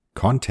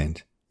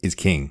Content is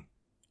king.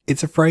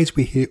 It's a phrase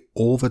we hear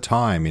all the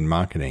time in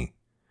marketing.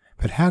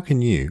 But how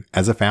can you,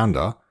 as a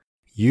founder,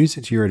 use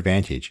it to your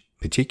advantage,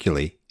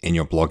 particularly in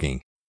your blogging?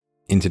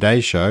 In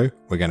today's show,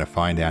 we're going to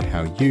find out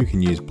how you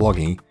can use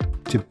blogging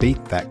to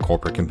beat that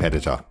corporate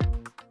competitor.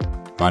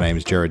 My name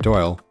is Jared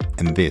Doyle,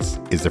 and this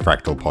is the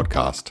Fractal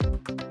Podcast.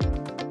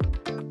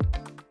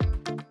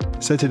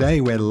 So today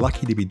we're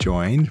lucky to be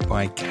joined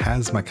by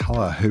Kaz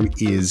McCullough, who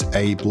is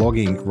a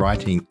blogging,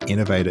 writing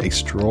innovator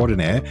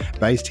extraordinaire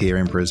based here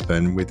in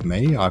Brisbane with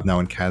me. I've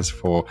known Kaz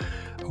for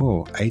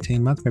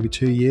 18 months, maybe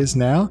 2 years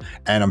now,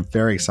 and I'm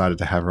very excited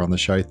to have her on the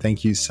show.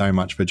 Thank you so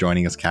much for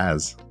joining us,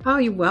 Kaz. Oh,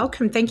 you're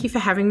welcome. Thank you for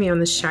having me on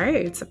the show.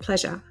 It's a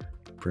pleasure.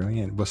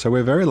 Brilliant. Well, so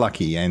we're very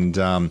lucky, and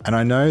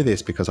I know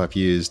this because I've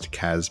used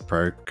Kaz's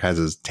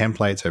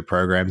templates, her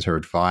programs, her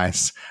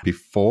advice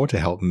before to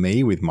help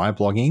me with my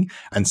blogging,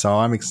 and so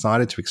I'm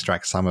excited to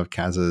extract some of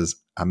Kaz's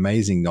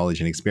amazing knowledge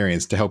and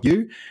experience to help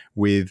you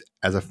with,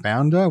 as a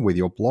founder, with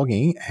your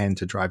blogging and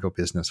to drive your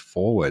business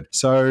forward.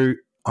 So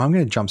I'm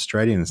going to jump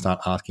straight in and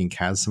start asking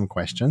Kaz some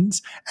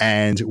questions,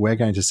 and we're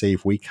going to see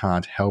if we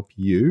can't help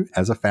you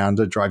as a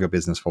founder drive your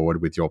business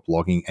forward with your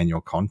blogging and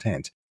your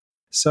content.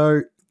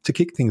 So to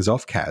kick things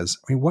off, Kaz,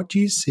 what do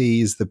you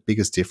see is the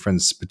biggest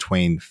difference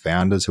between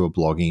founders who are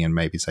blogging and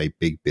maybe, say,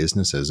 big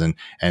businesses? And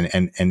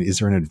is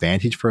there an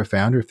advantage for a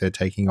founder if they're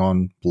taking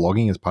on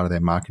blogging as part of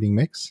their marketing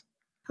mix?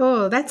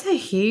 Oh, that's a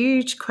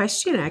huge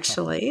question,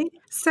 actually.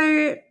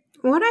 So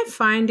what I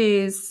find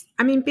is,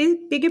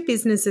 bigger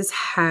businesses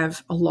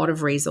have a lot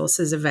of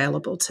resources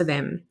available to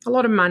them, a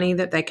lot of money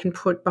that they can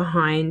put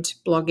behind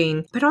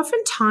blogging. But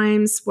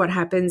oftentimes what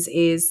happens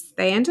is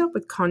they end up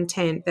with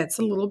content that's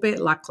a little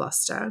bit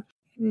lackluster.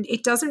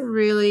 It doesn't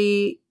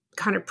really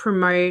kind of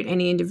promote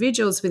any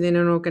individuals within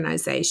an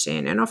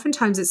organization. And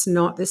oftentimes it's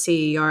not the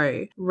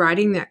CEO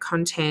writing that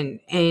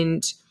content.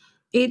 And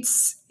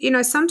it's,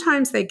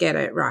 sometimes they get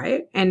it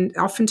right. And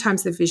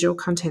oftentimes the visual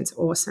content's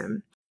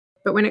awesome.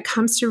 But when it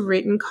comes to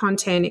written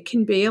content, it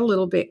can be a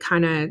little bit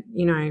kind of,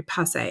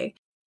 passé.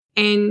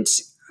 And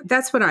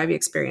that's what I've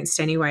experienced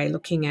anyway,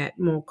 looking at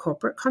more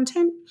corporate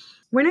content.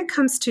 When it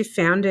comes to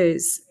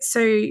founders,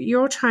 so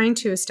you're trying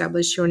to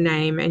establish your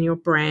name and your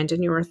brand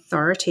and your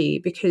authority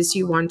because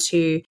you want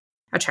to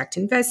attract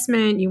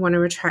investment, you want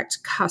to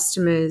attract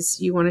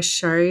customers, you want to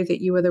show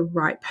that you are the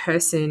right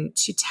person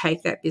to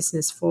take that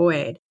business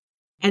forward.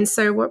 And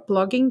so what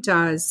blogging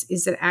does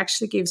is it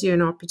actually gives you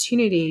an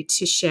opportunity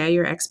to share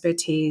your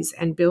expertise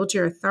and build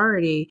your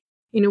authority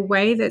in a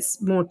way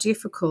that's more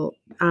difficult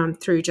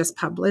through just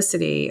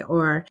publicity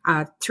or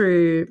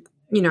through,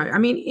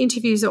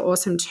 interviews are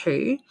awesome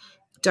too.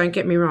 Don't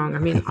get me wrong.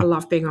 I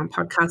love being on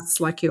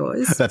podcasts like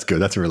yours. That's good.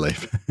 That's a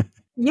relief.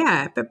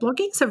 Yeah, but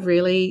blogging's a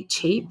really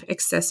cheap,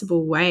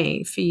 accessible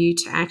way for you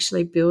to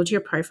actually build your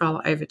profile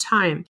over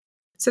time.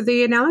 So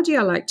the analogy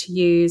I like to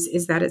use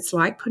is that it's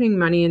like putting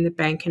money in the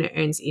bank and it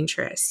earns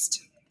interest.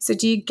 So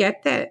do you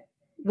get that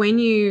when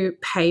you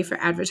pay for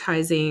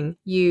advertising,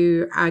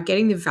 you are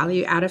getting the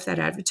value out of that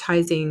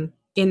advertising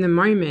in the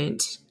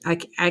moment,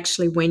 like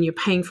actually when you're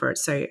paying for it.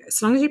 So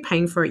as long as you're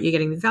paying for it, you're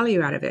getting the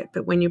value out of it.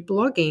 But when you're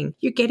blogging,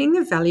 you're getting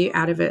the value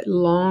out of it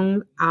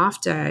long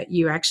after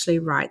you actually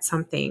write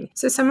something.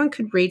 So someone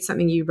could read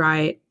something you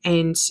write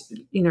and,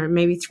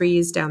 maybe 3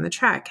 years down the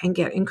track and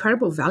get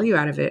incredible value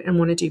out of it and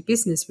want to do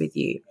business with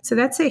you. So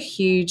that's a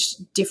huge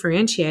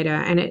differentiator,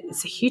 and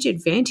it's a huge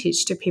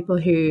advantage to people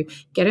who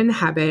get in the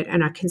habit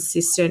and are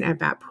consistent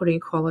about putting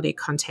quality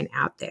content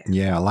out there.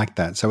 Yeah, I like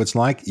that. So it's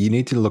like you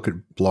need to look at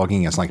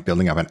blogging as like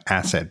building up an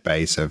asset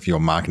base of your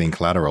marketing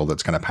collateral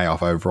that's going to pay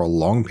off over a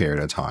long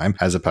period of time,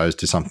 as opposed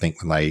to something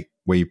like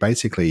where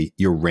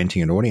you're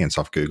renting an audience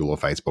off Google or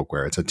Facebook,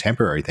 where it's a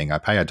temporary thing. I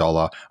pay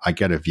 $1, I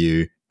get a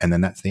view, and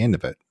then that's the end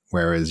of it.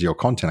 Whereas your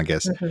content, I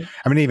guess,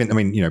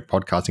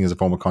 podcasting is a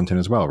form of content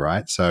as well,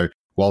 right? So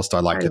whilst I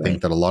like to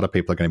think that a lot of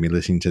people are going to be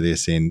listening to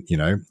this in,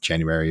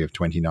 January of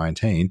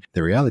 2019,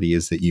 the reality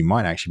is that you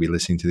might actually be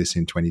listening to this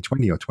in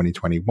 2020 or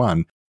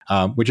 2021.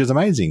 Which is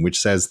amazing, which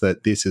says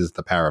that this is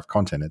the power of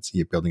content.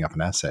 You're building up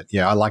an asset.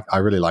 Yeah, I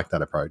really like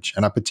that approach.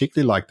 And I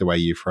particularly like the way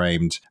you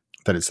framed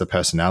that it's the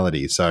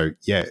personality. So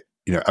yeah,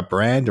 a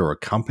brand or a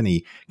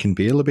company can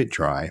be a little bit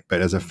dry,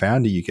 but as a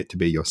founder, you get to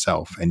be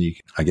yourself. And you,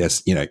 I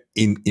guess,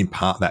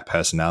 impart that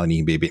personality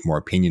and be a bit more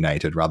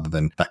opinionated rather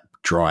than that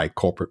dry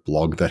corporate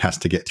blog that has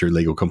to get through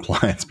legal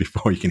compliance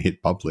before you can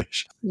hit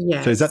publish.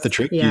 Yes. So is that the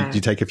trick? Yeah.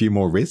 You take a few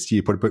more risks?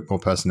 You put a bit more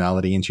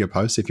personality into your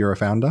posts if you're a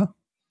founder?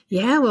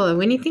 Yeah, well,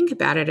 when you think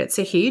about it, it's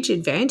a huge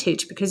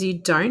advantage because you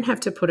don't have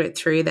to put it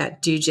through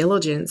that due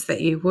diligence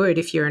that you would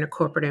if you're in a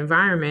corporate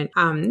environment.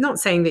 Not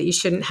saying that you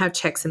shouldn't have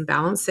checks and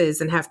balances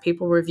and have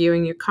people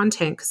reviewing your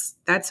content, because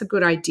that's a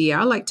good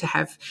idea, like to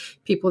have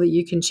people that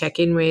you can check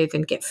in with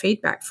and get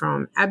feedback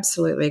from.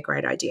 Absolutely a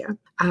great idea.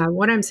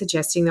 What I'm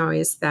suggesting, though,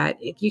 is that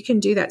you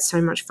can do that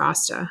so much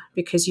faster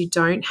because you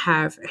don't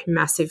have a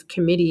massive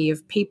committee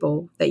of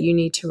people that you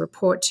need to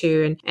report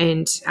to,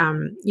 and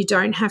you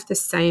don't have the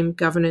same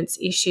governance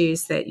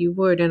issues that you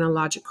would in a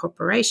larger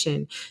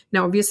corporation.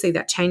 Now, obviously,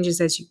 that changes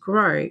as you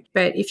grow,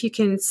 but if you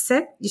can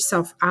set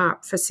yourself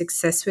up for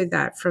success with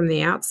that from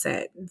the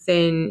outset,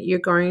 then you're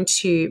going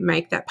to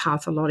make that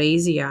path a lot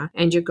easier,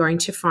 and you're going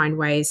to find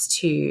ways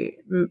to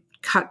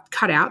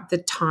cut out the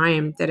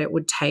time that it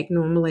would take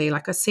normally.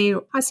 Like I see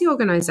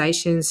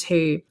organizations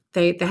who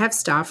they have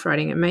staff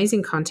writing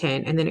amazing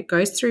content, and then it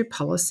goes through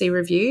policy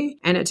review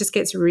and it just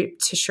gets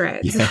ripped to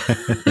shreds.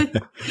 Yeah.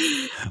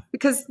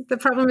 Because the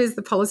problem is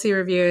the policy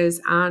reviewers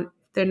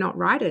they're not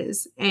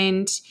writers,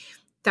 and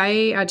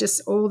they are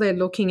just, all they're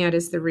looking at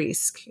is the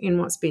risk in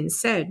what's been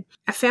said.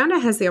 A founder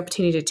has the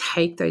opportunity to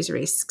take those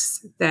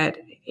risks that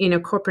in a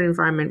corporate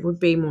environment would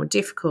be more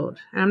difficult.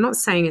 And I'm not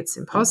saying it's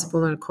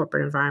impossible in a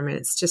corporate environment.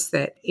 It's just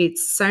that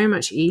it's so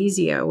much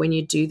easier when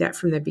you do that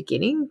from the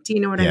beginning. Do you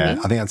know what I mean?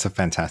 Yeah, I think that's a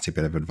fantastic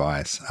bit of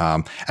advice.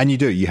 And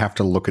you have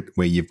to look at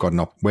where you've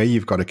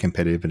got a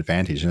competitive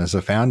advantage. And as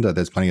a founder,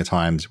 there's plenty of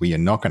times where you're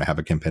not going to have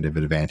a competitive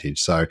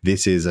advantage. So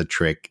this is a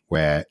trick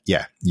where,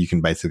 you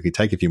can basically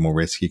take a few more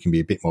risks. You can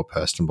be a bit more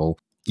personable.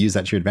 Use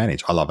that to your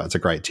advantage. I love it. It's a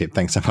great tip.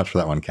 Thanks so much for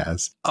that one,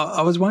 Kaz.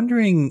 I was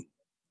wondering,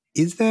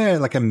 is there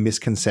like a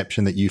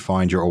misconception that you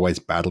find you're always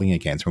battling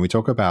against when we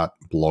talk about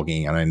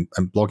blogging?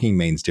 And blogging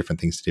means different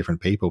things to different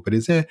people, but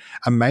is there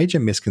a major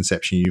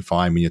misconception you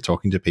find when you're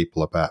talking to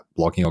people about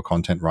blogging or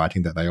content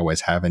writing that they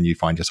always have and you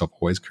find yourself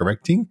always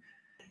correcting?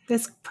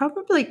 There's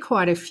probably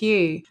quite a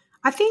few.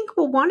 I think,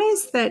 one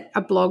is that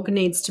a blog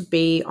needs to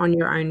be on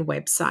your own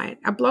website.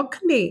 A blog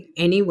can be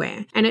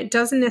anywhere, and it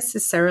doesn't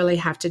necessarily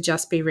have to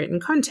just be written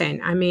content.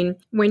 I mean,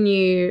 when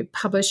you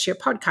publish your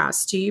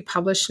podcast, do you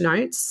publish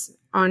notes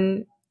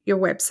on your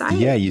website?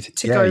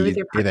 With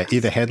your podcast?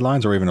 Either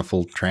headlines or even a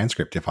full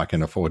transcript if I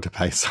can afford to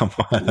pay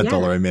someone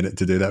 $1 a minute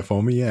to do that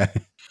for me. Yeah.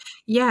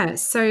 Yeah,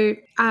 so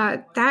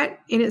that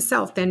in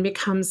itself then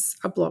becomes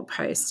a blog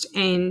post.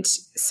 And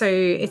so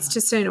it's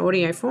just an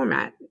audio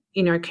format,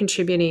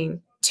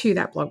 contributing to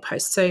that blog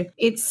post. So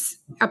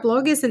a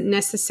blog isn't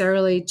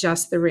necessarily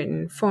just the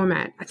written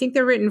format. I think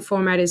the written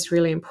format is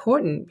really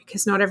important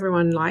because not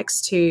everyone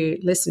likes to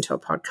listen to a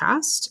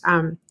podcast.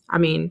 I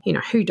mean,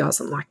 who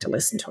doesn't like to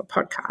listen to a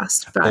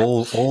podcast? But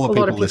all the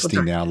people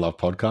listening now love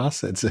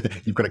podcasts.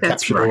 You've got a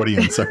captured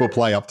audience, so we'll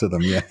play up to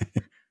them. Yeah.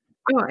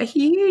 Oh, a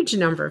huge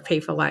number of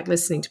people like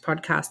listening to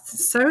podcasts.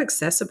 It's so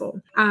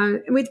accessible.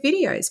 With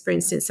videos, for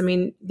instance, I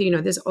mean,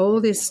 there's all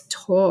this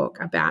talk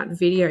about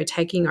video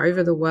taking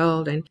over the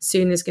world, and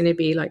soon there's going to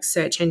be like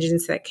search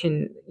engines that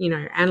can,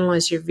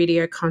 analyze your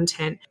video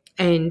content.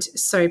 And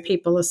so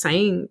people are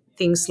saying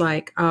things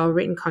like,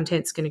 written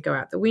content's going to go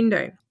out the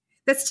window.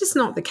 That's just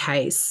not the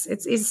case.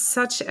 It's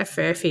such a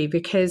furphy,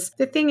 because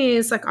the thing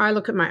is, like, I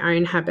look at my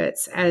own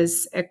habits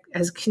as a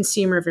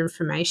consumer of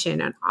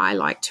information, and I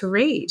like to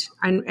read.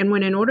 And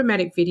when an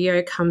automatic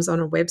video comes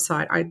on a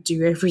website, I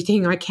do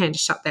everything I can to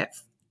shut that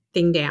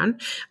thing down.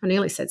 I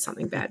nearly said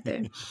something bad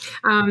there.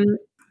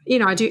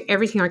 I do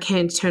everything I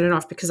can to turn it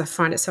off because I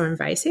find it so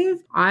invasive.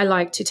 I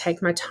like to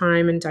take my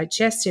time and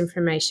digest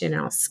information,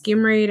 and I'll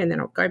skim read, and then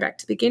I'll go back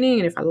to the beginning.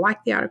 And if I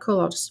like the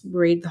article, I'll just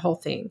read the whole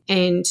thing.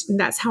 And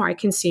that's how I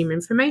consume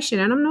information.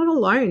 And I'm not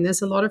alone.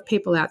 There's a lot of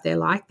people out there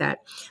like that.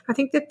 I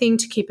think the thing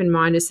to keep in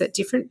mind is that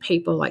different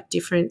people like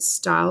different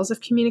styles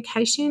of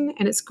communication,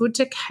 and it's good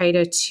to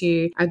cater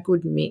to a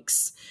good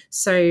mix.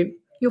 So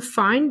you'll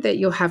find that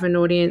you'll have an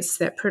audience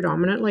that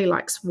predominantly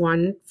likes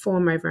one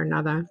form over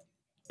another.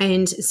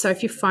 And so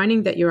if you're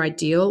finding that your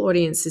ideal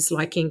audience is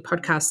liking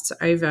podcasts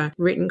over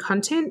written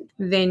content,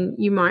 then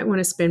you might want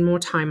to spend more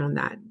time on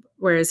that.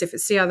 Whereas if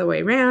it's the other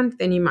way around,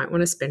 then you might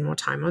want to spend more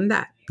time on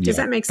that. Does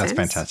that make sense?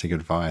 That's fantastic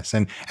advice.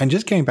 And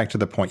just getting back to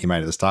the point you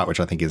made at the start,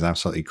 which I think is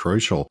absolutely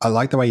crucial. I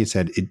like the way you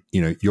said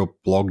your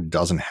blog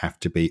doesn't have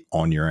to be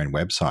on your own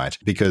website,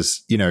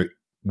 because,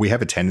 we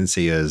have a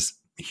tendency as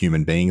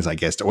human beings, I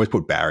guess, to always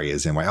put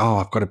barriers in.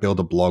 I've got to build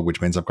a blog, which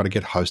means I've got to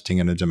get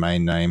hosting and a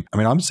domain name. I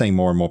mean, I'm seeing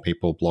more and more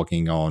people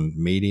blogging on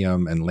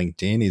Medium and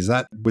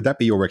LinkedIn. Would that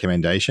be your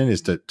recommendation,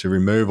 is to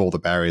remove all the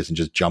barriers and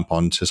just jump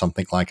onto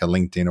something like a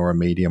LinkedIn or a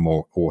Medium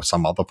or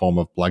some other form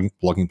of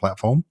blogging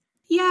platform?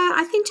 Yeah,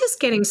 I think just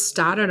getting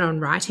started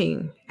on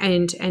writing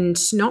and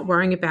not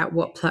worrying about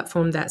what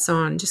platform that's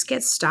on, just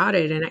get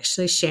started and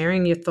actually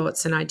sharing your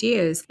thoughts and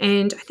ideas.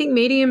 And I think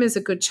Medium is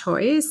a good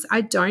choice. I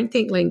don't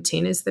think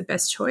LinkedIn is the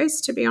best choice,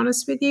 to be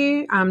honest with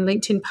you.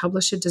 LinkedIn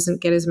Publisher doesn't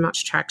get as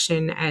much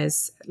traction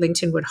as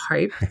LinkedIn would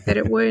hope that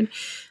it would.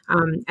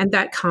 And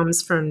that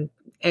comes from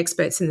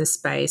experts in the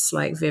space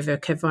like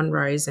Viveka von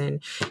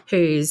Rosen,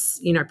 who's,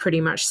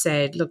 pretty much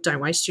said, look, don't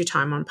waste your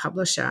time on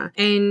Publisher.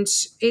 And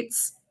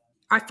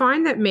I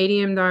find that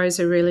Medium, though, is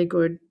a really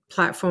good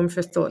platform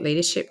for thought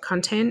leadership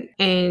content,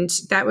 and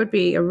that would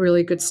be a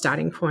really good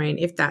starting point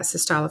if that's the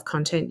style of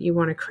content you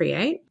want to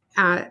create.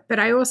 But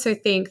I also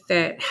think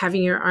that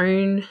having your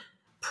own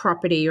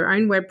property, your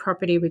own web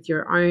property with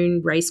your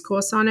own race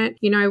course on it,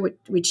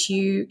 which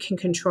you can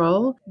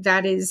control,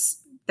 that is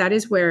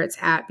where it's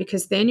at,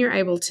 because then you're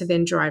able to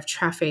then drive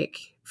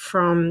traffic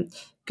from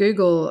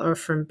Google or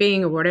from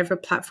Bing or whatever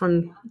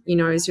platform,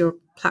 is your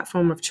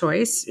platform of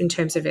choice in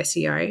terms of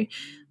SEO.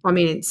 I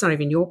mean, it's not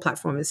even your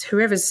platform, it's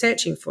whoever's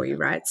searching for you,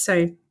 right?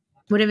 So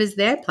whatever's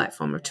their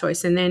platform of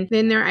choice. And then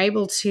they're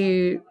able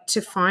to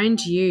find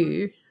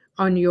you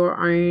on your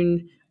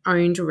own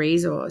owned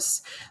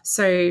resource.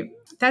 So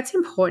that's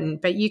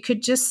important, but you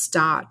could just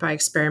start by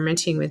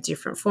experimenting with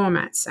different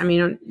formats. I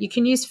mean, you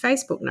can use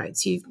Facebook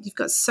Notes. You've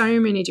got so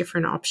many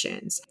different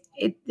options.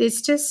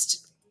 It's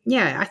just,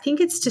 I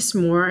think it's just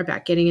more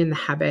about getting in the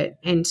habit.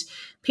 And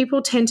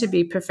people tend to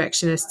be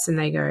perfectionists and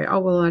they go, oh,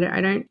 well,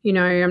 I don't,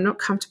 I'm not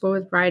comfortable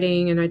with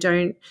writing and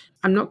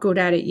I'm not good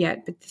at it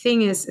yet. But the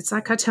thing is, it's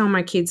like I tell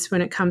my kids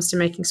when it comes to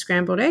making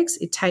scrambled eggs,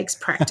 it takes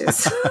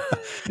practice.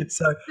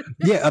 So,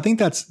 I think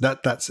that's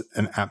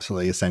an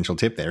absolutely essential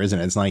tip there, isn't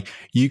it? It's like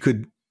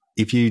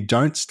if you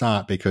don't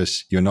start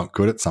because you're not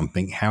good at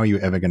something, how are you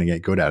ever going to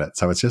get good at it?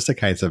 So it's just a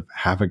case of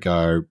have a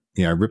go,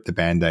 rip the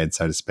Band-Aid,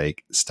 so to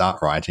speak,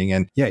 start writing.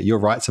 And you'll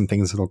write some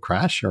things that'll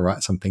crash, you'll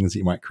write some things that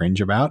you might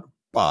cringe about.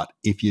 But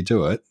if you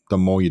do it, the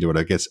more you do it,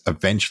 I guess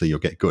eventually you'll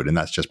get good. And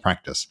that's just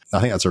practice. I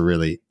think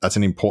that's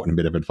an important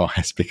bit of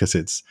advice, because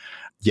it's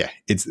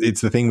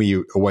the thing where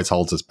you always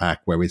holds us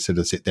back, where we sort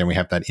of sit there and we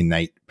have that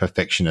innate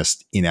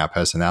perfectionist in our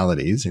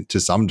personalities to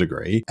some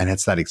degree. And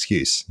it's that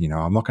excuse,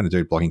 I'm not going to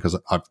do blogging because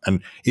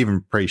and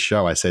even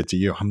pre-show, I said to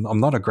you, I'm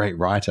not a great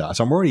writer.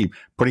 So I'm already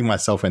putting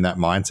myself in that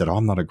mindset.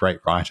 I'm not a great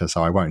writer,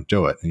 so I won't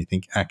do it. And you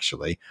think,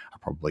 actually, I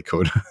probably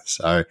could.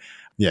 So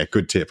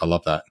good tip. I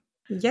love that.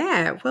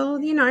 Yeah, well,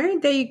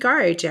 there you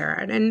go,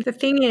 Jared. And the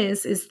thing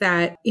is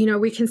that,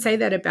 we can say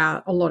that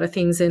about a lot of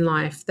things in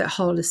life that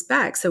hold us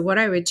back. So what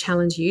I would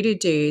challenge you to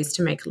do is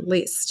to make a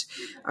list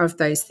of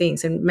those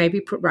things and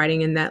maybe put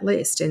writing in that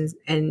list.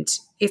 And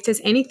if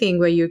there's anything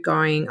where you're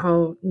going,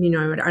 oh,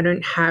 I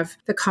don't have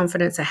the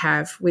confidence I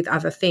have with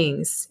other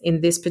things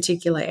in this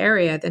particular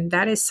area, then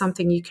that is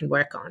something you can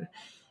work on.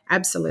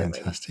 Absolutely.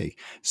 Fantastic.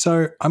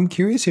 So I'm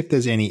curious if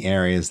there's any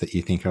areas that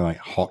you think are like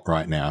hot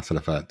right now,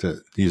 sort of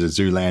to use a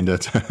Zoolander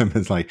term,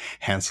 it's like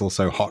Hansel's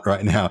so hot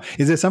right now.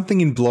 Is there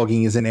something in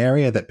blogging, is an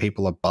area that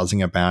people are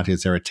buzzing about?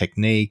 Is there a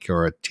technique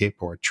or a tip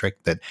or a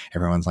trick that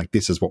everyone's like,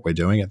 this is what we're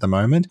doing at the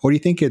moment? Or do you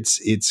think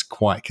it's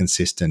quite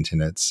consistent in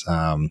its,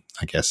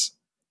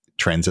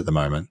 trends at the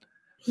moment?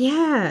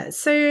 Yeah.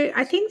 So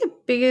I think the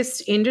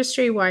biggest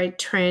industry-wide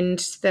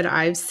trend that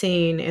I've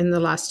seen in the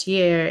last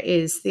year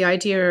is the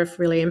idea of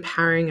really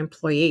empowering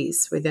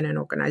employees within an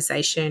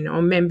organization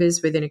or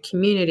members within a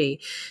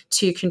community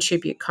to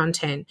contribute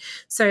content.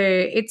 So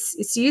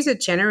it's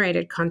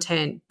user-generated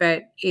content,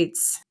 but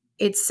it's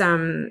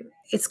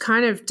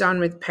kind of done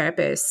with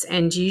purpose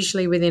and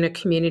usually within a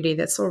community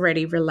that's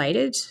already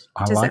related.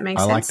 That make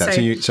sense? I like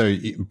that. So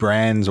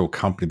brands or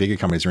bigger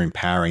companies are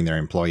empowering their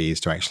employees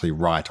to actually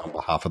write on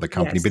behalf of the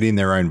company, yes, but in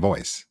their own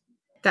voice.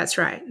 That's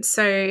right.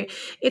 So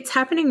it's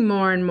happening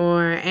more and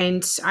more.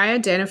 And I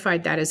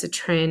identified that as a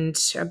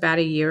trend about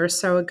a year or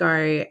so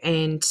ago.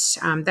 And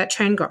that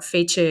trend got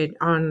featured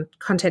on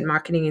Content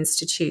Marketing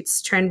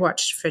Institute's Trend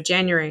Watch for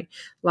January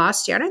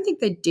last year. I don't think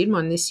they did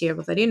one this year,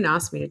 but they didn't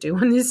ask me to do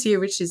one this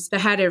year, which is they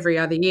had every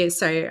other year.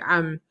 So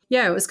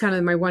it was kind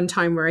of my one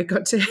time where I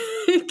got to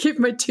give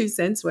my 2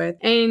 cents worth.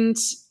 And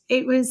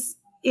it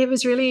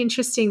was really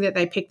interesting that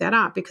they picked that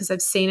up, because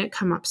I've seen it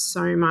come up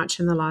so much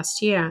in the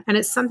last year. And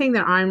it's something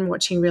that I'm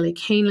watching really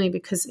keenly,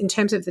 because in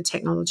terms of the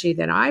technology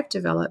that I've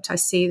developed, I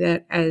see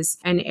that as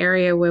an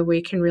area where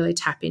we can really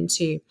tap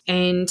into.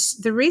 And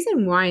the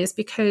reason why is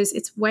because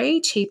it's way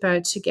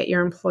cheaper to get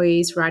your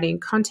employees writing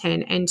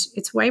content, and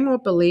it's way more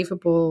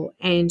believable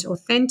and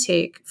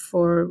authentic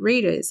for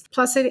readers.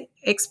 Plus, it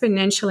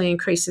exponentially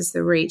increases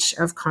the reach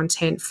of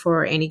content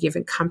for any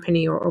given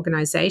company or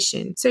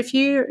organization. So if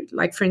you,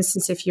 like, for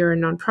instance, if you're a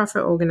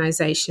nonprofit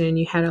organization and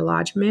you had a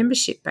large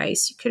membership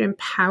base, you could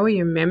empower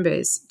your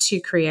members to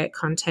create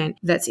content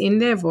that's in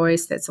their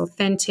voice, that's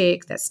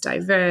authentic, that's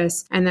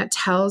diverse, and that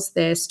tells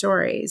their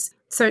stories.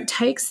 So it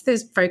takes the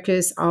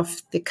focus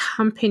off the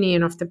company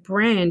and off the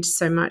brand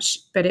so much,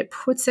 but it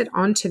puts it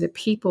onto the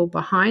people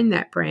behind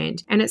that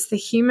brand. And it's the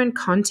human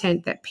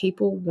content that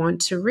people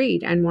want to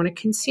read and want to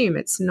consume.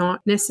 It's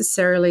not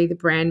necessarily the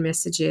brand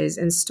messages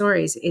and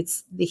stories.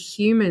 It's the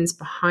humans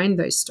behind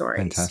those stories.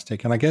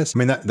 Fantastic. And I guess,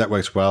 that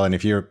works well. And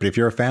if you're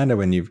a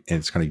founder and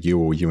it's kind of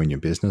you and your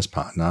business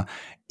partner,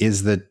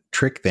 is the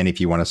trick then,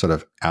 if you want to sort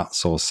of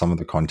outsource some of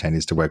the content,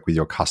 is to work with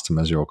your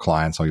customers, your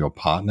clients, or your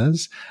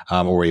partners,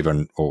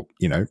 or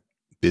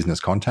business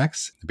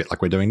contacts, a bit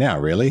like we're doing now,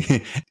 really.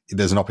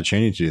 There's an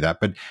opportunity to do that.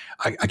 But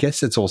I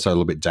guess it's also a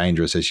little bit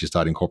dangerous as you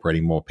start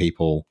incorporating more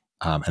people,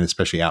 and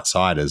especially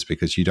outsiders,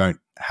 because you don't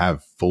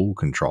have full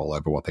control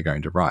over what they're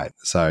going to write.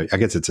 So I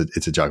guess it's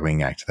a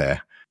juggling act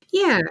there.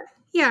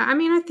 Yeah, I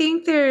mean, I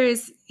think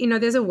there's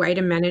a way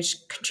to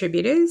manage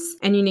contributors,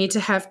 and you need to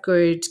have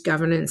good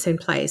governance in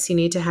place. You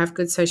need to have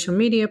good social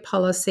media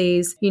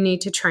policies. You need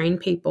to train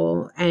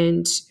people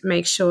and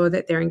make sure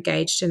that they're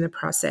engaged in the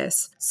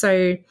process.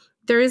 So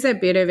there is a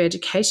bit of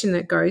education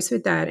that goes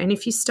with that. And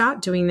if you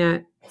start doing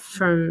that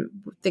from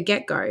the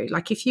get-go,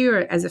 like if you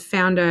as a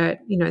founder,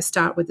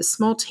 start with a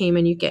small team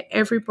and you get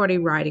everybody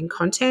writing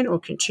content or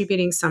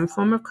contributing some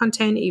form of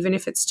content, even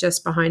if it's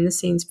just behind the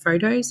scenes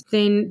photos,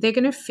 then they're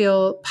going to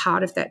feel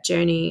part of that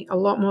journey a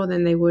lot more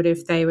than they would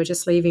if they were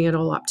just leaving it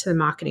all up to the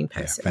marketing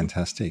person. Yeah,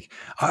 fantastic.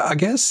 I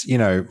guess,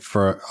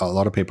 for a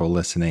lot of people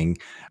listening,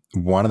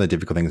 one of the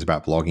difficult things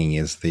about blogging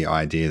is the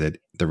idea that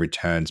the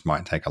returns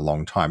might take a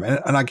long time.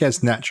 And I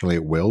guess naturally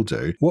it will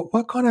do.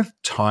 What kind of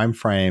time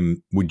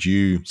frame would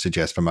you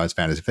suggest for most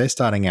founders? If they're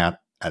starting out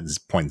at this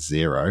point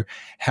zero,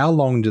 how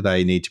long do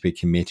they need to be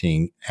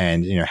committing?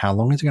 And, how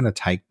long is it going to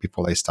take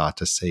before they start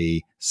to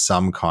see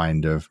some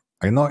kind of,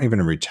 not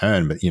even a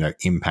return, but,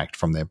 impact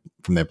from their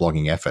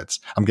blogging efforts?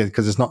 I'm guessing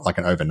because it's not like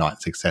an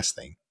overnight success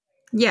thing.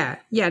 Yeah,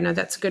 no,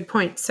 that's a good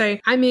point. So,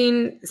 I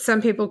mean,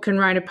 some people can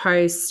write a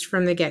post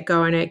from the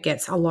get-go and it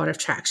gets a lot of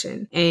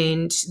traction,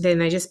 and then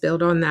they just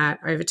build on that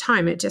over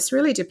time. It just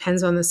really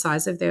depends on the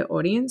size of their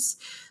audience.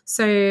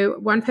 So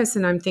one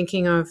person I'm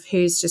thinking of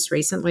who's just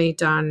recently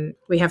done,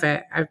 we have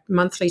a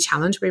monthly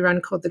challenge we run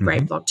called the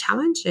Great Blog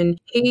Challenge, and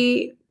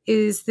he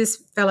is this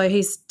fellow,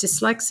 he's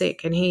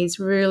dyslexic and he's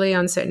really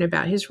uncertain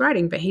about his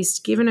writing, but he's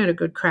given it a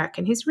good crack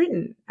and he's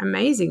written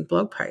amazing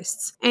blog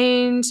posts.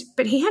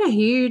 But he had a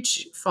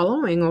huge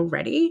following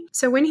already.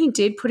 So when he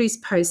did put his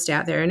post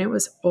out there, and it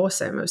was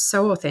awesome, it was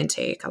so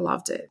authentic, I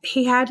loved it.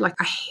 He had like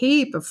a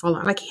heap of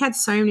following, like he had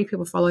so many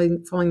people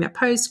following that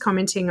post,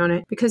 commenting on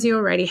it, because he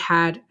already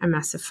had a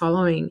massive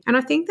following. And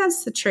I think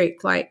that's the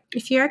trick. Like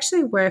if you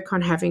actually work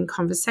on having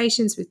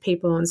conversations with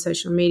people on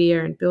social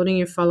media and building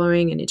your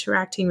following and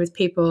interacting with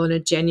people in a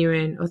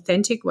genuine,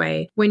 authentic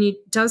way, when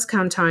it does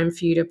come time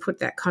for you to put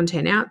that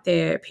content out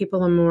there,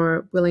 people are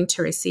more willing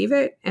to receive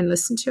it and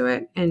listen to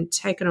it and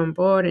take it on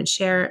board and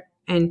share it.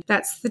 And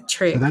that's the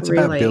trick. So that's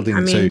really about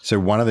building. So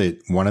one of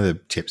the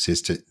tips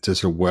is to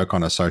sort of work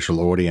on a social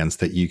audience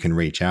that you can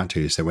reach out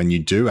to. So when you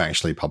do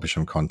actually publish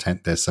some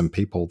content, there's some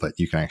people that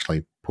you can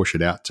actually push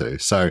it out to.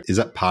 So is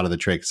that part of the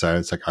trick? So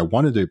it's like, I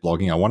want to do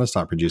blogging, I want to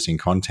start producing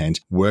content,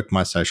 work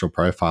my social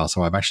profile,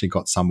 so I've actually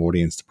got some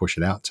audience to push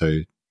it out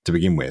to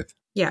begin with.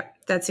 Yeah,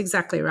 that's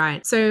exactly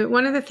right. So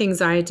one of the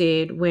things I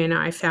did when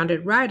I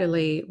founded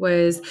Writerly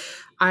was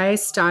I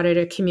started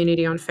a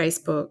community on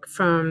Facebook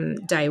from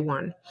day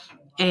one.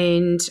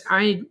 And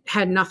I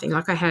had nothing.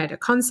 Like I had a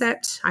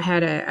concept, I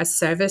had a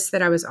service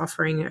that I was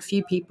offering a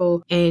few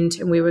people, and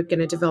we were going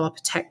to develop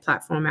a tech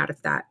platform out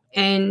of that.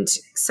 And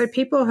so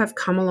people have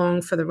come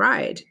along for the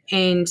ride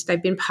and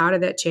they've been part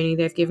of that journey.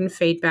 They've given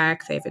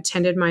feedback, they've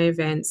attended my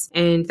events,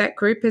 and that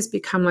group has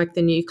become like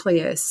the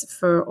nucleus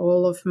for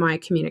all of my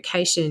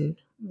communication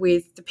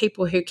with the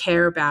people who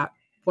care about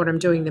what I'm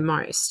doing the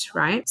most,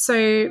 right?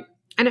 So,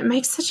 and it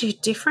makes such a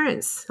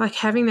difference, like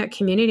having that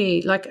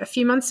community. Like a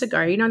few months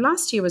ago,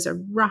 last year was a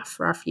rough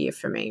year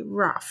for me,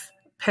 rough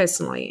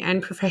personally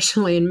and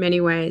professionally in many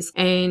ways.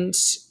 And,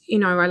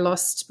 I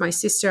lost my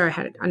sister. I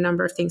had a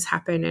number of things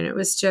happen and it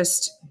was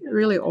just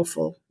really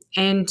awful.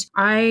 And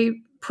I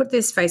put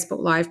this Facebook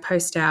Live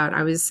post out.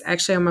 I was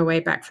actually on my way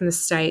back from the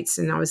States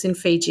and I was in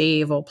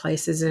Fiji of all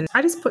places. And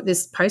I just put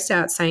this post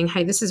out saying,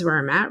 hey, this is where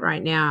I'm at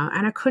right now.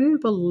 And I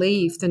couldn't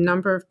believe the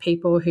number of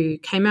people who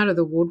came out of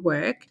the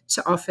woodwork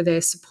to offer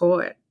their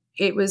support.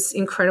 It was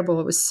incredible.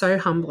 It was so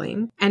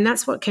humbling. And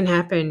that's what can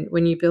happen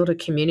when you build a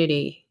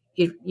community.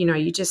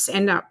 You just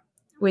end up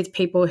with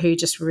people who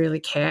just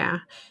really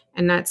care.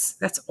 And that's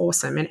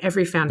awesome. And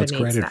every founder needs that.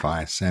 That's great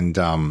advice. And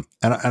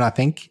I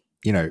think,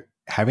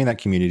 having that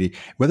community,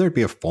 whether it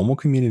be a formal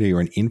community or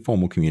an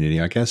informal community,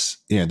 I guess,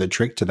 the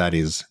trick to that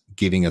is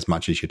giving as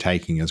much as you're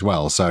taking as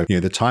well. So,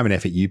 the time and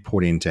effort you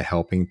put into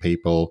helping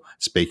people,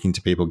 speaking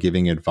to people,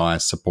 giving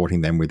advice,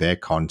 supporting them with their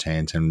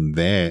content and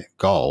their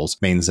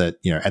goals means that,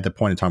 at the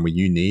point in time where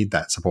you need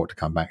that support to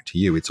come back to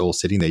you, it's all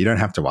sitting there. You don't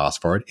have to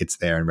ask for it. It's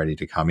there and ready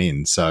to come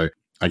in. So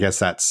I guess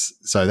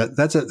that's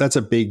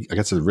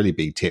a really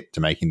big tip to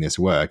making this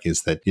work,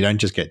 is that you don't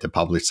just get to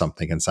publish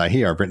something and say,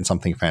 here, I've written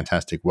something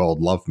fantastic,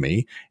 world love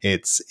me.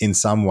 It's in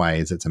some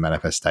ways, it's a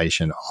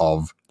manifestation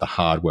of the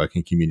hard work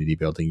and community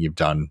building you've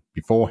done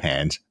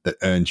beforehand that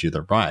earns you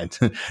the right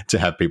to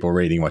have people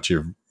reading what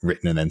you've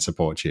written and then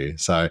support you.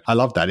 So I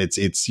love that.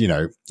 It's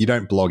you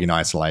don't blog in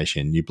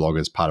isolation. You blog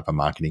as part of a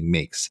marketing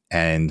mix.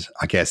 And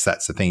I guess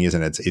that's the thing,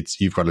 isn't it? It's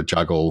you've got to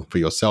juggle for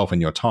yourself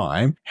and your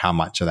time how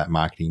much of that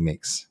marketing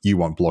mix you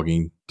want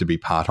blogging to be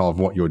part of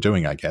what you're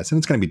doing, I guess. And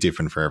it's going to be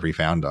different for every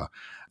founder.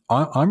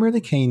 I'm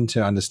really keen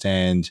to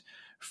understand,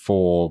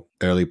 for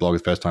early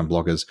bloggers, first-time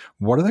bloggers,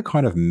 what are the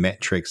kind of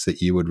metrics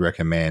that you would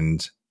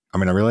recommend I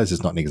mean, I realize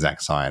it's not an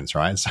exact science,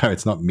 right? So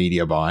it's not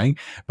media buying,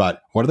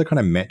 but what are the kind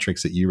of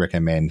metrics that you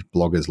recommend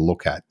bloggers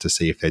look at to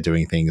see if they're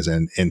doing things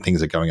and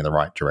things are going in the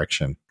right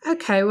direction?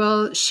 Okay,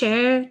 well,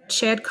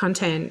 shared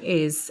content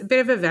is a bit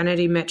of a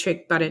vanity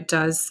metric, but it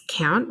does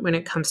count when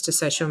it comes to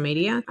social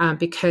media,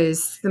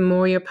 because the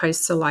more your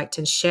posts are liked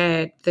and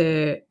shared,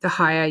 the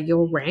higher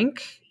you'll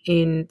rank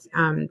in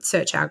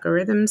search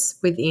algorithms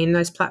within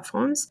those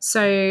platforms.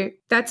 So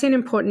that's an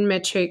important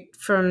metric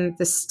from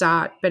the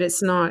start, but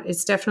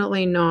it's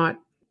definitely not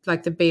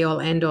like the be all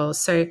end all.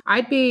 So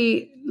I'd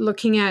be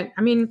looking at,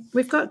 I mean,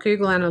 we've got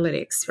Google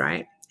Analytics,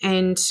 right?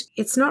 And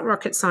it's not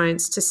rocket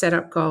science to set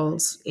up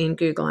goals in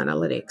Google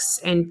Analytics.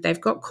 And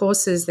they've got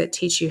courses that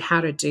teach you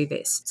how to do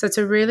this. So it's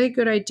a really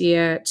good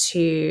idea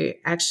to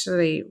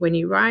actually, when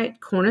you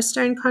write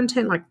cornerstone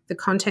content, like the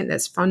content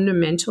that's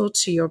fundamental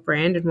to your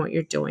brand and what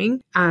you're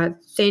doing,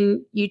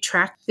 then you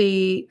track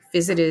the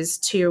visitors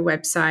to your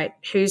website,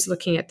 who's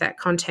looking at that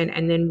content,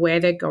 and then where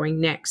they're going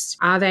next.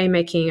 Are they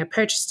making a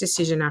purchase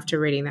decision after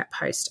reading that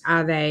post?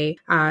 Are they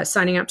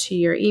signing up to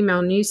your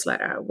email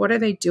newsletter? What are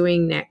they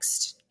doing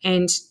next?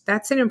 And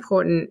that's an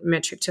important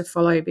metric to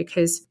follow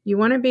because you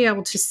want to be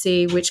able to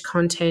see which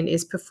content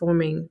is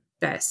performing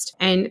best.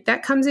 And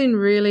that comes in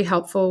really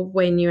helpful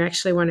when you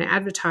actually want to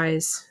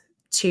advertise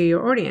to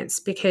your audience,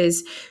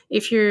 because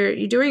if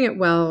you're doing it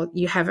well,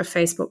 you have a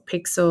Facebook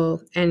pixel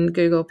and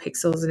Google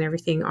pixels and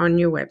everything on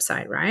your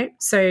website, right?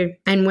 So,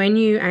 and when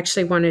you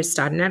actually want to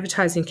start an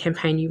advertising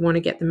campaign, you want to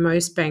get the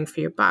most bang for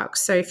your buck.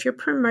 So if you're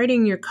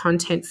promoting your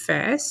content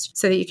first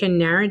so that you can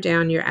narrow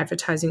down your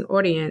advertising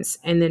audience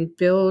and then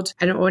build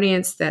an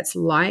audience that's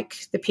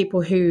like the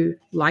people who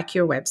like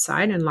your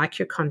website and like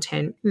your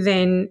content,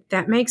 then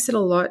that makes it a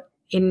lot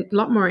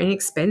more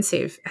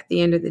inexpensive at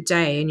the end of the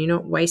day, and you're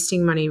not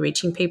wasting money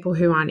reaching people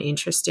who aren't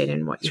interested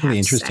in what you have to say.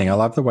 It's really interesting. I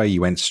love the way you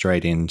went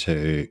straight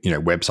into,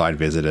 website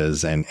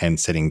visitors and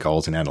setting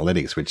goals in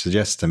analytics, which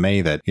suggests to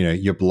me that,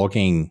 you're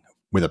blogging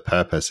with a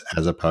purpose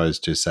as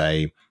opposed to,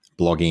 say,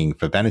 blogging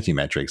for vanity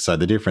metrics. So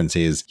the difference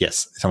is,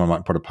 yes, someone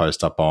might put a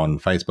post up on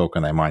Facebook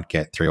and they might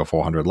get 300 or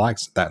 400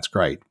 likes. That's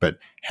great. But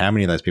how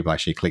many of those people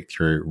actually clicked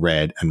through,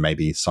 read, and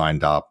maybe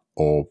signed up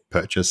or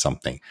purchased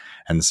something?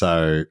 And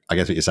so I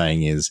guess what you're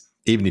saying is,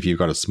 even if you've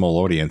got a small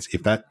audience,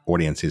 if that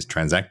audience is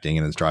transacting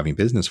and is driving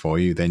business for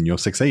you, then you're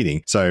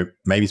succeeding. So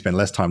maybe spend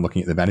less time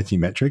looking at the vanity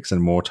metrics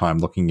and more time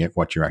looking at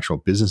what your actual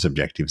business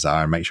objectives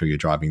are and make sure you're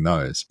driving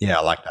those. Yeah,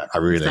 I like that. I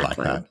really like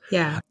that.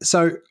 Yeah.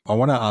 So I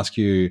want to ask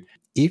you,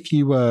 if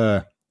you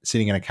were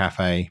sitting in a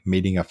cafe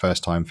meeting a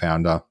first-time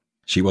founder,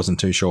 she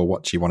wasn't too sure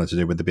what she wanted to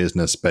do with the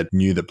business, but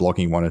knew that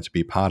blogging wanted to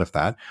be part of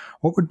that,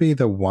 what would be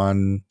the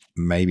one,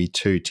 maybe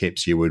two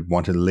tips you would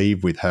want to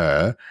leave with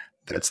her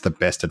that's the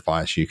best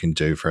advice you can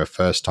do for a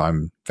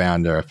first-time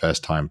founder, a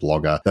first-time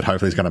blogger that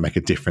hopefully is going to make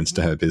a difference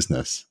to her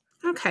business?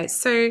 Okay,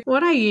 so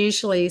what I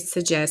usually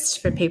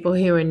suggest for people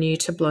who are new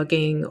to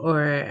blogging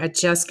or are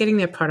just getting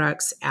their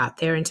products out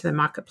there into the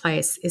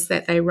marketplace is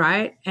that they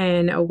write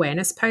an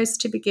awareness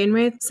post to begin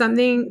with,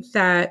 something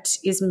that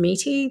is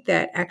meaty,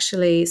 that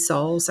actually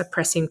solves a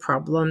pressing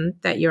problem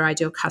that your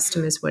ideal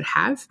customers would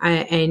have,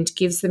 and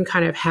gives them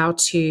kind of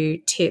how-to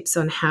tips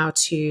on how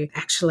to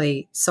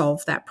actually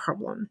solve that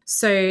problem.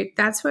 So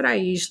that's what I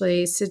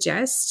usually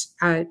suggest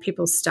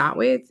people start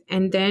with.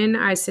 And then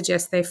I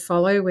suggest they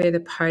follow with a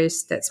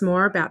post that's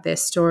more about their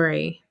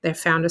story, their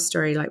founder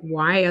story, like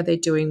why are they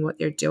doing what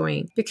they're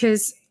doing?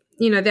 Because,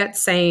 that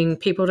saying,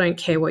 people don't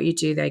care what you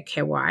do, they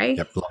care why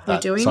yep, love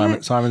that. you're doing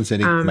it. Simon said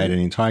he made an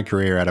entire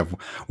career out of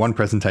one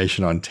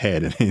presentation on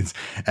TED,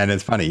 and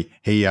it's funny,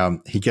 he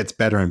gets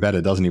better and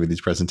better, doesn't he, with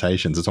his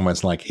presentations? It's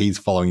almost like he's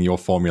following your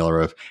formula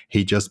of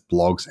he just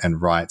blogs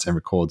and writes and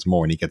records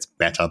more, and he gets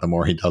better the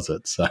more he does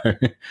it. So,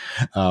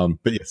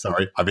 but yeah,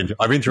 sorry, I've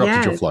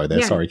interrupted your flow there.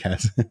 Yeah. Sorry,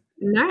 Kat.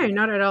 No,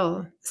 not at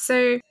all.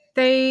 So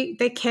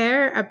they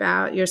care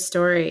about your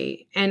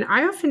story, and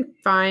I often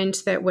find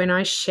that when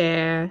I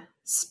share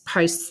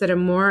posts that are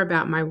more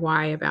about my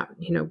why, about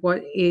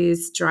what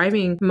is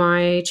driving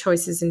my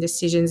choices and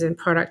decisions and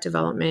product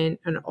development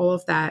and all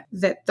of that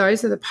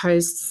those are the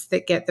posts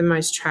that get the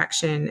most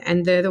traction,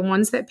 and they're the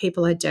ones that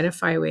people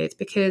identify with,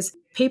 because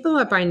people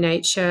are by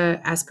nature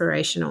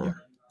aspirational,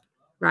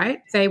 right?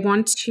 They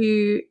want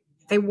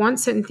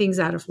certain things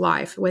out of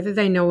life, whether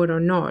they know it or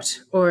not,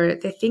 or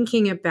they're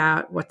thinking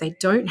about what they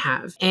don't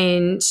have.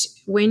 And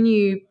when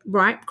you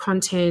write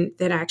content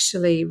that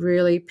actually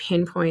really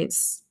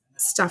pinpoints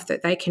stuff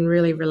that they can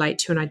really relate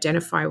to and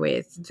identify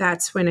with,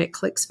 that's when it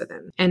clicks for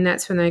them. And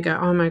that's when they go,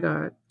 oh my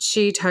God,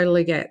 she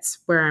totally gets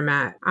where I'm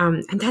at.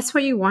 And that's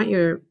what you want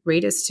your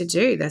readers to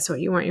do. That's what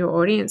you want your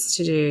audience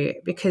to do,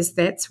 because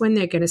that's when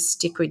they're going to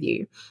stick with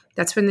you.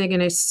 That's when they're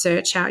going to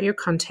search out your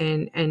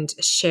content and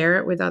share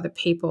it with other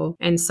people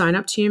and sign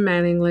up to your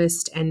mailing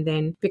list and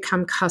then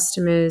become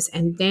customers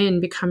and then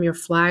become your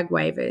flag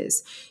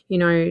wavers.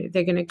 They're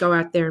going to go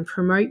out there and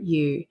promote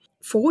you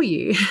for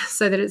you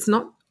so that it's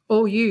not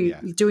all you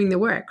doing the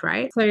work,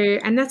 right? So,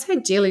 and that's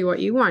ideally what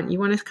you want. You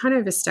want to kind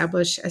of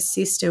establish a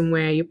system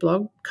where your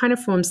blog kind of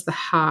forms the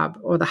hub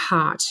or the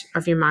heart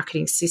of your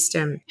marketing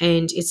system.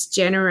 And it's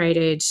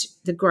generated,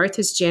 the growth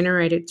is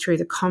generated through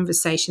the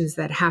conversations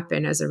that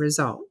happen as a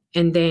result.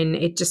 And then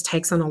it just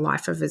takes on a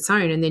life of its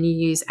own. And then you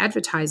use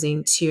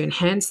advertising to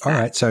enhance that. All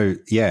right. So,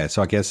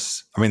 so I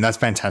guess, that's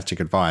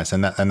fantastic advice.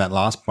 And that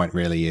last point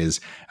really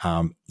is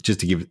just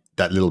to give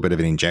that little bit of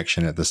an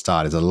injection at the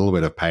start is a little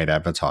bit of paid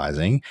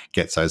advertising,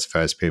 gets those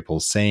first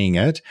people seeing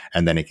it,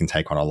 and then it can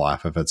take on a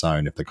life of its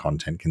own if the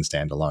content can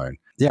stand alone.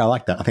 Yeah, I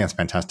like that. I think that's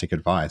fantastic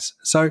advice.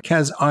 So,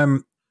 Kaz,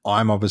 I'm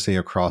obviously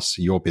across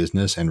your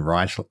business and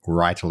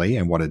Writerly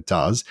and what it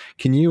does.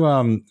 Can you,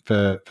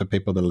 for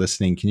people that are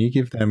listening, can you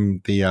give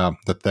them the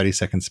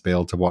 30-second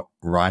spiel to what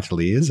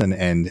Writerly is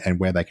and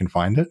where they can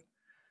find it?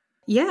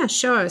 Yeah,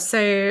 sure. So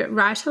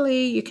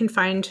Writerly, you can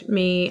find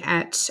me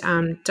at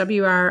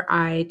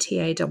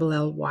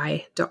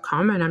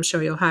writally.com, and I'm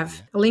sure you'll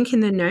have a link in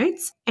the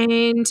notes.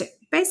 And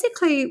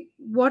basically,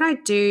 what I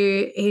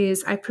do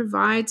is I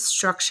provide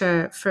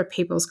structure for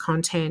people's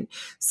content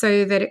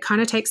so that it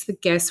kind of takes the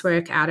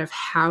guesswork out of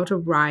how to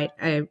write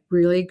a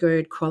really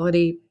good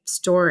quality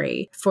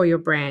story for your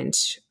brand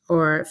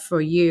or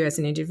for you as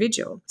an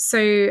individual. So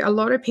a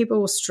lot of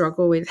people will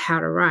struggle with how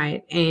to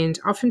write, and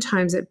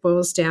oftentimes it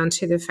boils down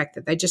to the fact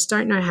that they just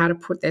don't know how to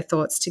put their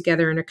thoughts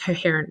together in a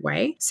coherent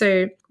way.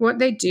 So what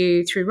they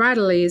do through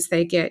Writerly is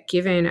they get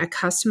given a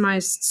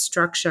customized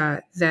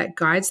structure that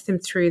guides them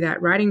through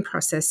that writing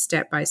process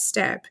step by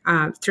step,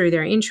 through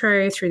their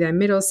intro, through their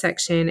middle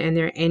section and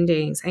their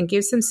endings, and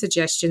gives them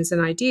suggestions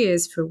and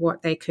ideas for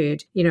what they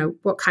could,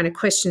 what kind of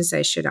questions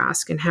they should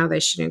ask and how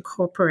they should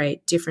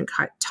incorporate different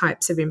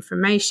types of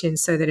information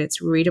so that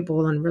it's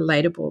readable and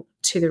relatable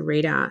to the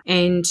reader.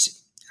 And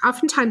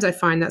oftentimes I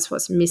find that's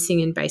what's missing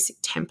in basic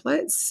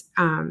templates.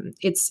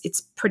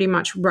 It's pretty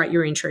much write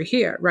your intro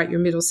here, write your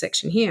middle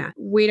section here.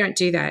 We don't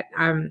do that.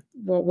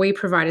 What we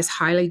provide is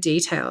highly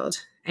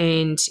detailed,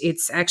 and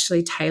it's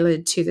actually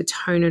tailored to the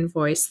tone and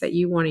voice that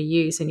you want to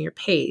use in your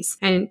piece.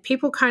 And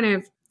people kind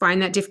of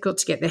find that difficult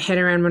to get their head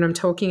around when I'm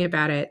talking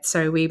about it.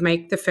 So we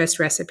make the first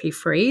recipe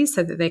free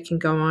so that they can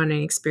go on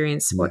and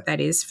experience what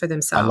that is for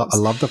themselves. I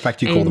love the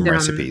fact you call them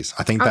recipes.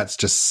 I think that's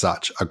just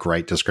such a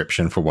great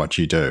description for what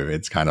you do.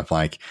 It's kind of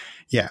like,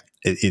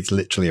 it's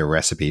literally a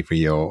recipe for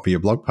your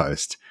blog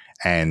post.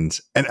 And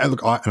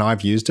look,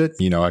 I've used it.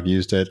 I've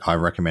used it. I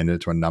recommend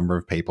it to a number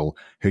of people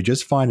who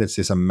just find it's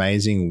this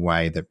amazing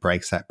way that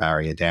breaks that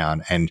barrier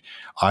down. And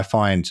I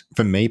find,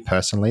 for me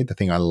personally, the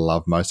thing I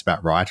love most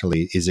about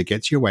Writerly is it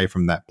gets you away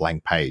from that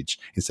blank page.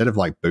 Instead of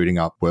like booting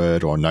up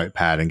Word or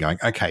Notepad and going,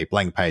 okay,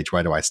 blank page,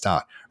 where do I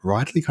start?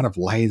 Writerly kind of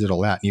lays it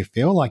all out, and you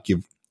feel like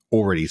you've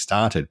already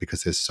started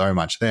because there's so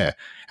much there.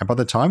 And by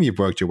the time you've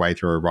worked your way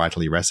through a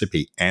Writerly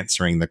recipe,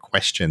 answering the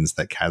questions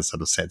that Kaz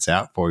sort of sets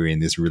out for you in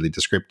this really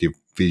descriptive,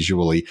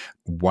 visually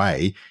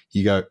way,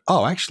 you go,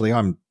 oh, actually,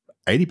 I'm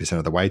 80%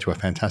 of the way to a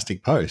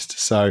fantastic post.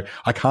 So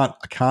I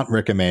can't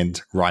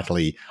recommend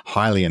Writerly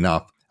highly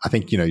enough. I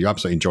think, you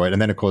absolutely enjoy it.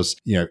 And then, of course,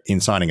 in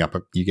signing up,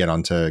 you get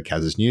onto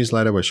Kaz's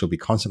newsletter where she'll be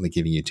constantly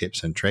giving you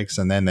tips and tricks.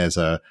 And then there's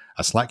a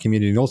Slack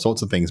community and all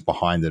sorts of things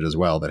behind it as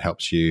well that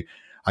helps you,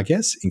 I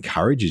guess,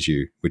 encourages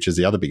you, which is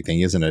the other big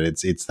thing, isn't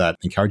it? It's that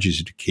encourages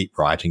you to keep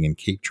writing and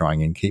keep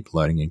trying and keep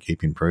learning and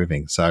keep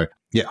improving. So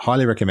yeah,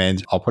 highly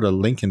recommend. I'll put a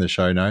link in the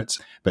show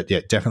notes, but yeah,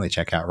 definitely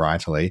check out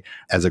Writerly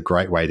as a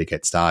great way to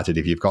get started.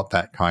 If you've got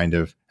that kind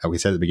of, like we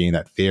said at the beginning,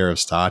 that fear of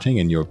starting,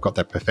 and you've got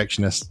that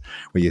perfectionist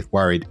where you're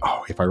worried,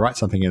 oh, if I write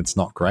something and it's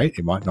not great,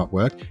 it might not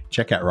work,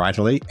 check out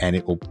Writerly and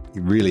it will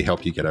really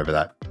help you get over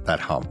that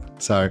hump.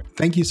 So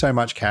thank you so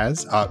much,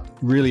 Kaz. I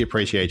really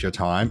appreciate your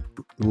time.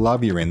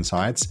 Love your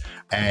insights.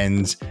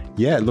 And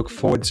yeah, look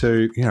forward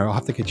to, I'll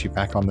have to get you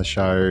back on the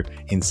show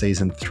in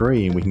season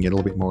 3 and we can get a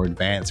little bit more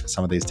advanced with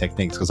some of these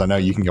techniques, because I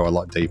know you can go a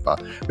lot deeper.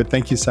 But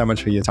thank you so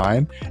much for your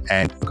time.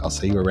 And look, I'll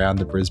see you around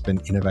the Brisbane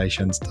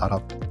innovation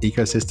startup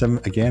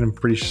ecosystem again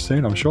pretty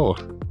soon, I'm sure.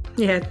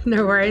 Yeah,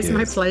 no worries. Yes.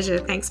 My pleasure.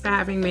 Thanks for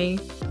having me.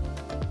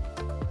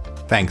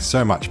 Thanks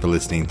so much for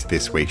listening to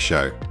this week's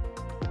show.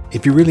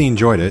 If you really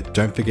enjoyed it,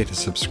 don't forget to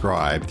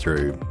subscribe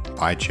through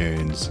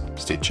iTunes,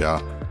 Stitcher,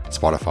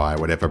 Spotify,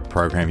 whatever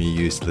program you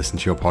use to listen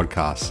to your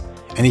podcasts.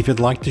 And if you'd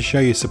like to show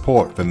your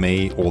support for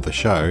me or the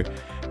show,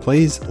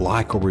 please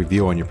like or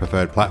review on your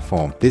preferred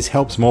platform. This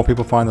helps more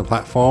people find the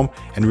platform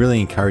and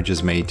really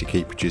encourages me to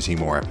keep producing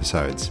more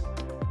episodes.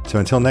 So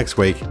until next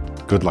week,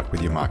 good luck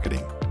with your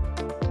marketing.